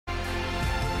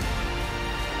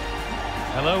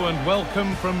Hello and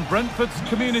welcome from Brentford's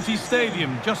Community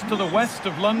Stadium, just to the west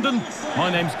of London. My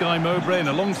name's Guy Mowbray and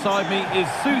alongside me is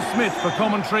Sue Smith for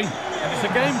commentary. And it's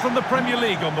a game from the Premier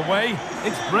League on the way.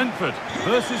 It's Brentford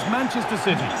versus Manchester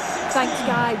City. Thanks,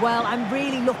 Guy. Well, I'm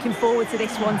really looking forward to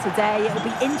this one today. It'll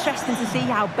be interesting to see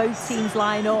how both teams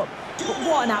line up. But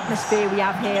what an atmosphere we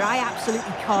have here. I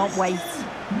absolutely can't wait.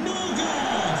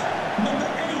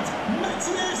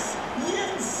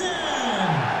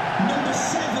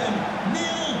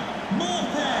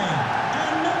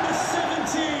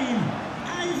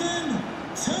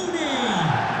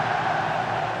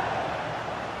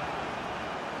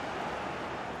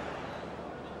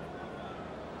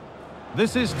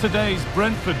 This is today's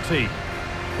Brentford team.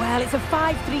 Well, it's a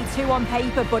 5-3-2 on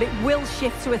paper, but it will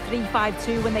shift to a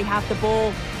 3-5-2 when they have the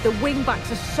ball. The wing-backs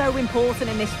are so important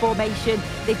in this formation.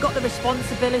 They've got the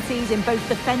responsibilities in both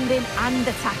defending and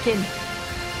attacking.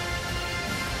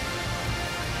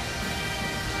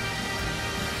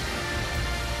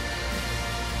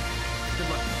 Good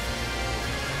luck.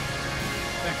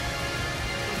 Thanks.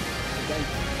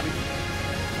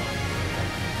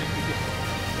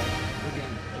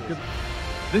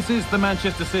 This is the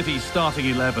Manchester City starting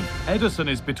 11. Ederson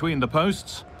is between the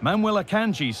posts. Manuel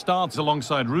Akanji starts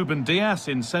alongside Ruben Dias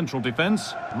in central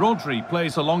defence. Rodri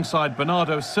plays alongside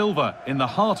Bernardo Silva in the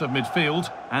heart of midfield.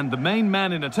 And the main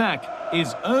man in attack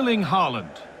is Erling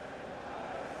Haaland.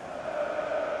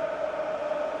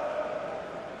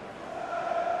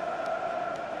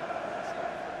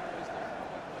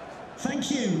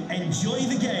 Thank you. Enjoy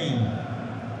the game.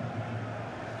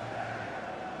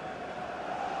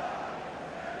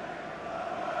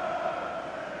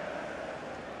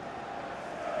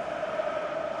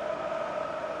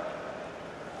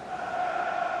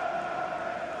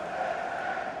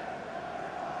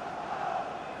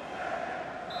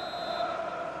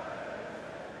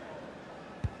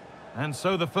 And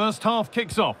so the first half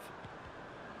kicks off.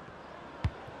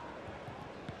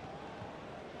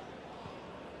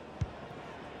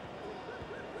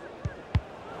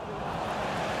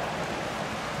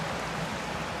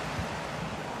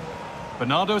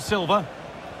 Bernardo Silva.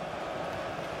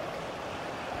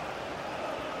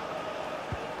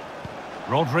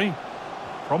 Rodri.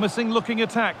 Promising looking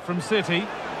attack from City.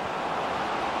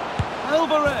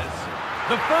 Alvarez.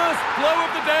 The first blow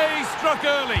of the day struck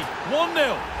early.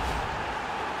 1-0.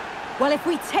 Well, if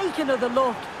we take another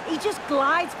look, he just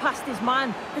glides past his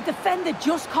man. The defender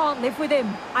just can't live with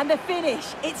him. And the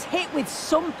finish, it's hit with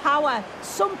some power,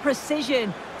 some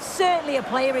precision. Certainly a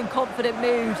player in confident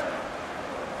mood.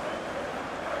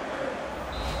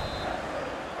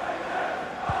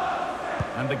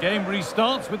 And the game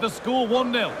restarts with the score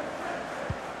 1-0.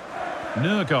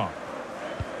 Nurgar.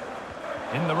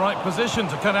 In the right position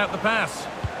to cut out the pass.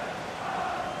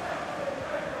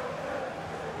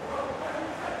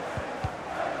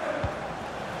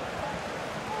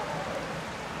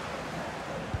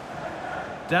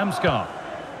 Damsgaard.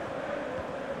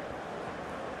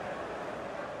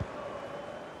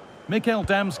 Mikkel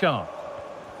Damsgaard.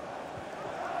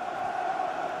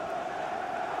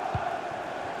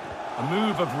 A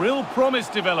move of real promise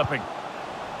developing.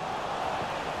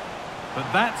 But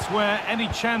that's where any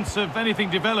chance of anything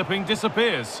developing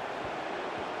disappears.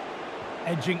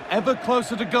 Edging ever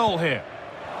closer to goal here.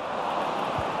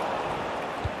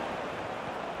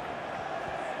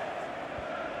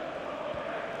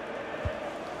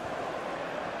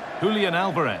 Julian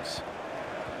Alvarez.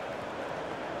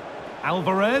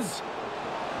 Alvarez.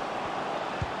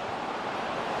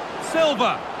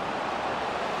 Silva.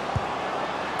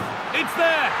 It's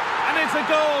there, and it's a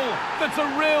goal that's a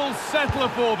real settler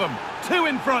for them. 2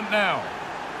 in front now.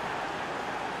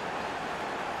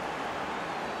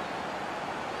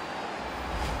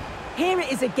 Here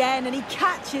it is again, and he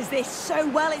catches this so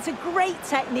well. It's a great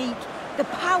technique. The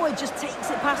power just takes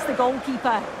it past the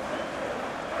goalkeeper.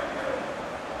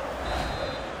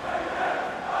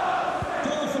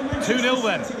 Two 2-0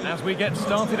 then, as we get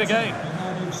started again.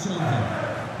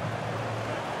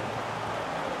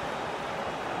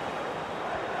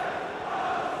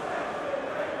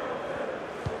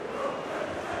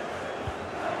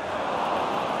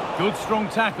 Good strong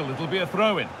tackle, it'll be a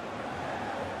throw-in.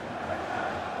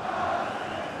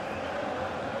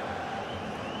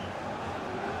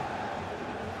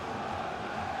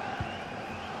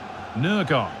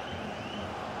 Nurgar.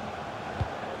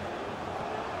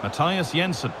 Matthias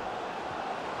Jensen.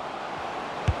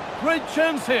 Great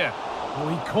chance here. Oh,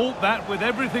 he caught that with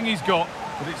everything he's got,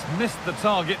 but it's missed the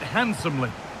target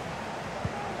handsomely.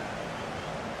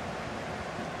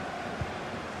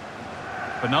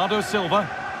 Bernardo Silva.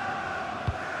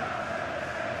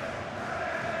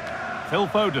 Phil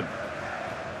Foden.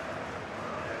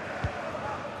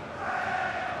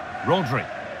 Rodri.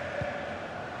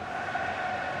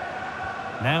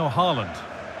 Now Haaland.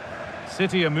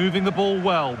 City are moving the ball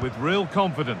well with real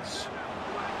confidence.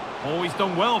 Oh, he's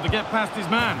done well to get past his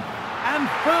man. And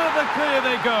further clear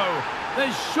they go.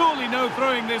 There's surely no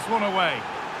throwing this one away.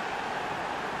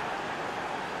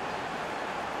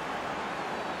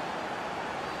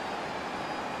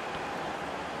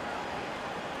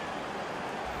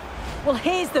 Well,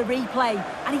 here's the replay,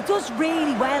 and he does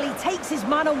really well. He takes his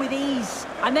man on with ease.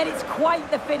 And then it's quite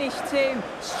the finish too.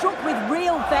 Struck with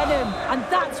real venom, and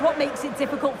that's what makes it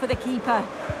difficult for the keeper.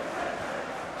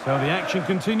 So the action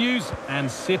continues, and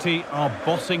City are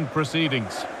bossing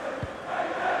proceedings.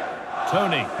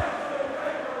 Tony.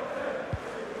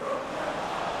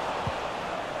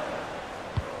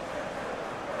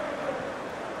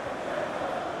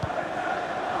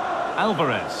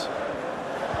 Alvarez.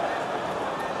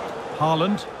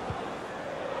 Haaland.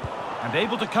 And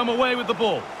able to come away with the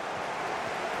ball.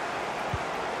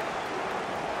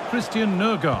 Christian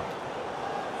Nørgaard.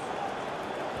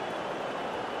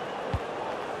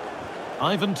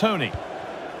 Ivan Toney.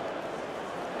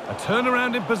 A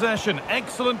turnaround in possession.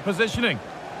 Excellent positioning.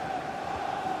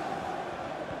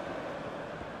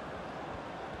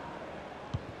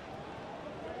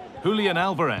 Julian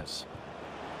Alvarez.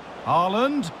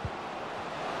 Haaland.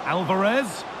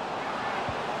 Alvarez.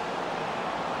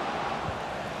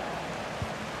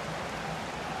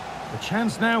 The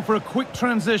chance now for a quick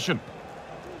transition.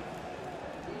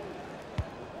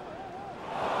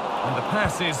 And the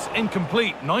pass is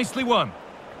incomplete. Nicely won.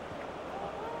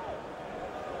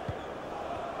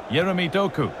 Jeremy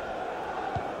Doku.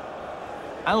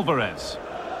 Alvarez.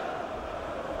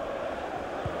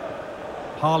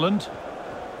 Haaland.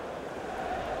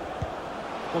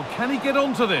 Well, can he get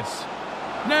onto this?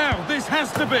 Now, this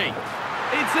has to be.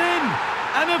 It's in!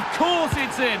 And of course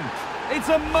it's in! It's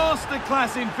a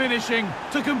masterclass in finishing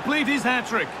to complete his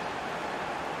hat-trick.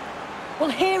 Well,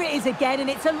 here it is again, and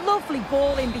it's a lovely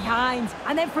ball in behind.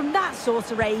 And then from that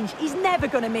sort of range, he's never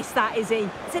going to miss that, is he?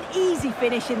 It's an easy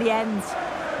finish in the end.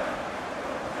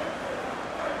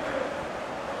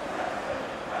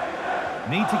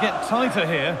 Need to get tighter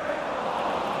here.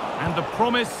 And the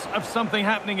promise of something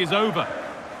happening is over.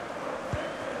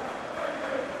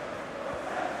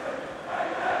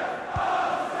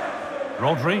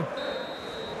 Rodri.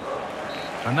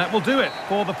 And that will do it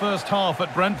for the first half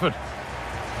at Brentford.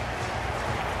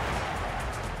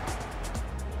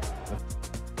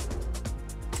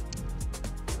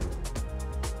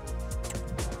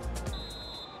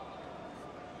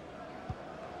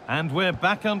 And we're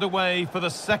back underway for the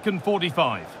second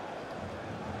 45.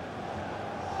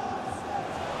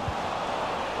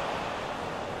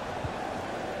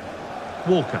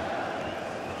 Walker.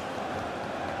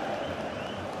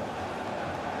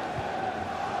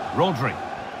 Rodri.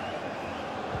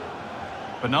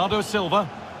 Bernardo Silva.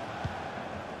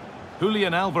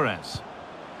 Julian Alvarez.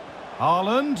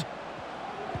 Haaland.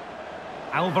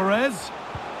 Alvarez.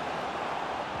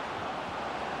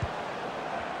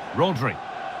 Rodri.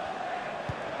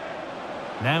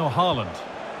 Now Haaland.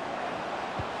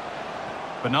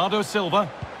 Bernardo Silva.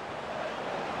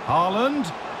 Haaland.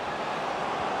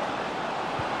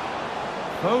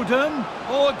 Foden.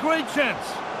 Oh, a great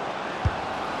chance.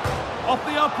 Off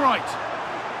the upright.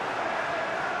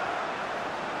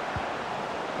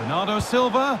 Bernardo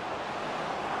Silva.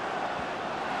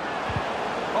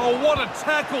 Oh, what a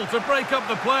tackle to break up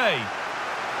the play.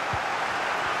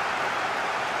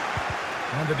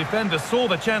 And the defender saw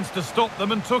the chance to stop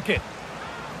them and took it.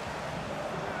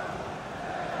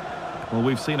 Well,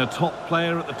 we've seen a top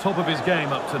player at the top of his game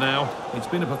up to now. It's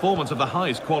been a performance of the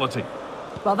highest quality.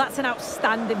 Well, that's an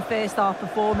outstanding first-half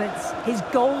performance. His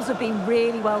goals have been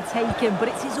really well taken, but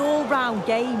it's his all-round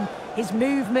game. His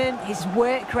movement, his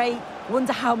work rate.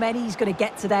 Wonder how many he's going to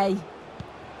get today.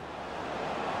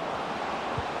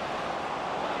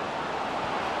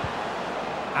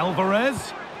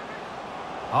 Alvarez.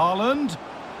 Haaland.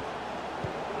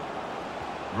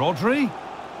 Rodri.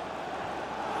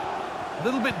 A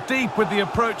little bit deep with the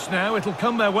approach now. It'll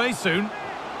come their way soon.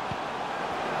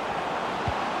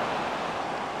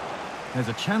 There's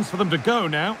a chance for them to go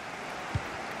now.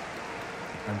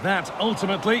 And that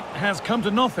ultimately has come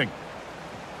to nothing.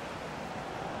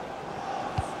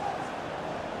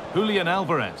 Julian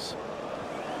Alvarez.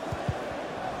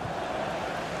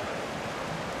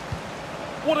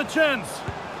 What a chance!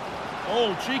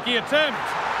 Oh, cheeky attempt.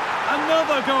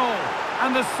 Another goal.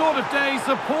 And the sort of day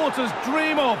supporters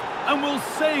dream of and will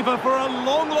savour for a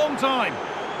long, long time.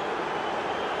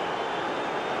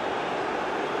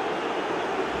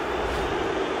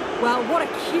 Well, what a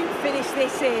cute finish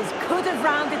this is. Could have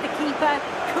rounded the keeper,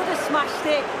 could have smashed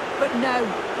it, but no,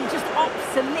 he just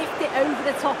opts to lift it over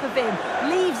the top of him,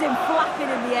 leaves him flapping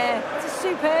in the air. It's a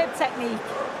superb technique.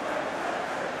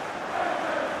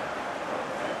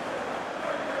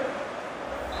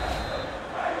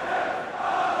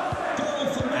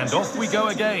 And off we go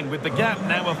again, with the gap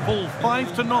now a full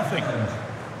 5-0.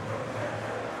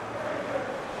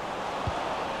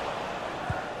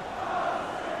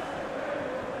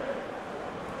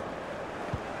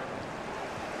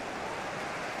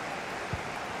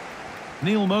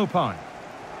 Neil Mopai.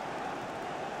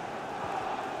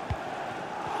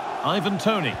 Ivan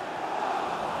Toney.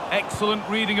 Excellent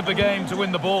reading of the game to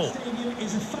win the ball. The stadium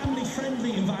is a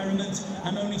family-friendly environment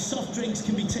and only soft drinks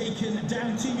can be taken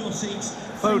down to your seats.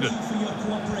 Foden. Thank you for your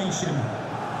cooperation.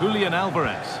 Julian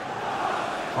Alvarez.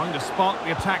 Trying to spark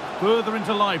the attack further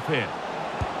into life here.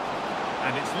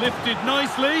 And it's lifted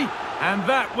nicely. And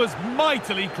that was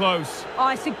mightily close. Oh,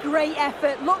 it's a great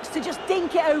effort. Looks to just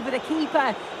dink it over the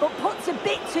keeper, but puts a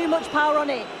bit too much power on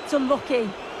it. It's unlucky.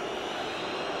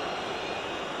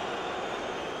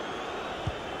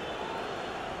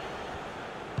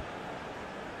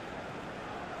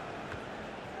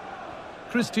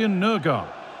 Christian Nørgaard.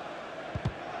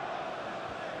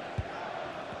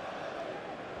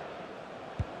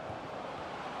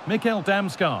 Mikkel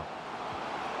Damsgaard.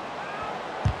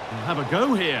 We'll have a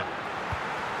go here.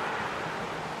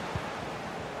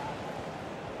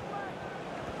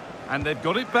 And they've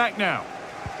got it back now.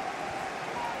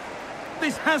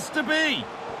 This has to be.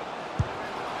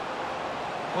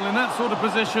 Well, in that sort of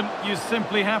position, you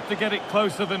simply have to get it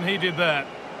closer than he did there.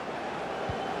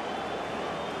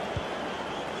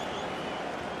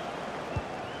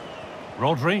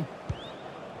 Rodri.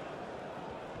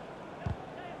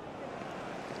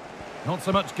 Not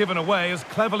so much given away as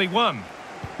cleverly won.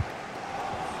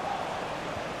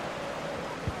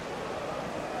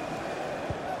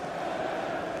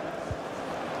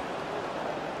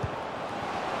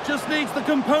 Just needs the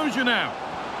composure now.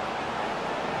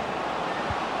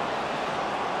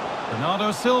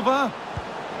 Bernardo Silva.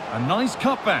 A nice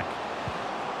cutback.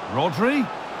 Rodri.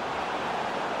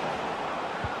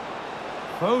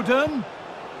 Foden.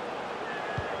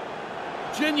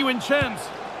 Genuine chance.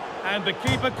 And the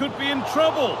keeper could be in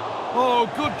trouble.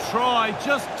 Oh, good try.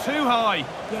 Just too high.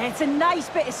 Yeah, it's a nice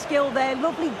bit of skill there.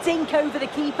 Lovely dink over the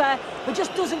keeper, but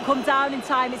just doesn't come down in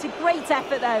time. It's a great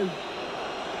effort, though.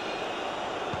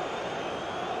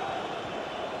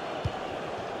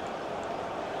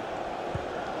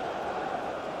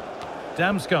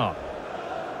 Damsgaard.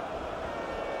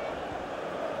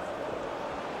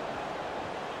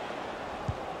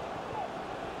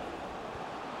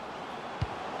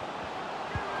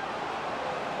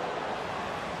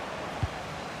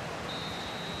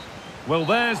 Well,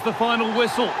 there's the final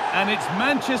whistle, and it's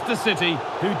Manchester City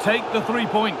who take the 3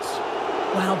 points.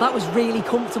 Well, that was really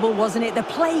comfortable, wasn't it? The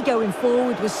play going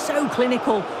forward was so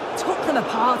clinical, took them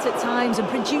apart at times and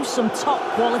produced some top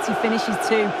quality finishes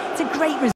too. It's a great result.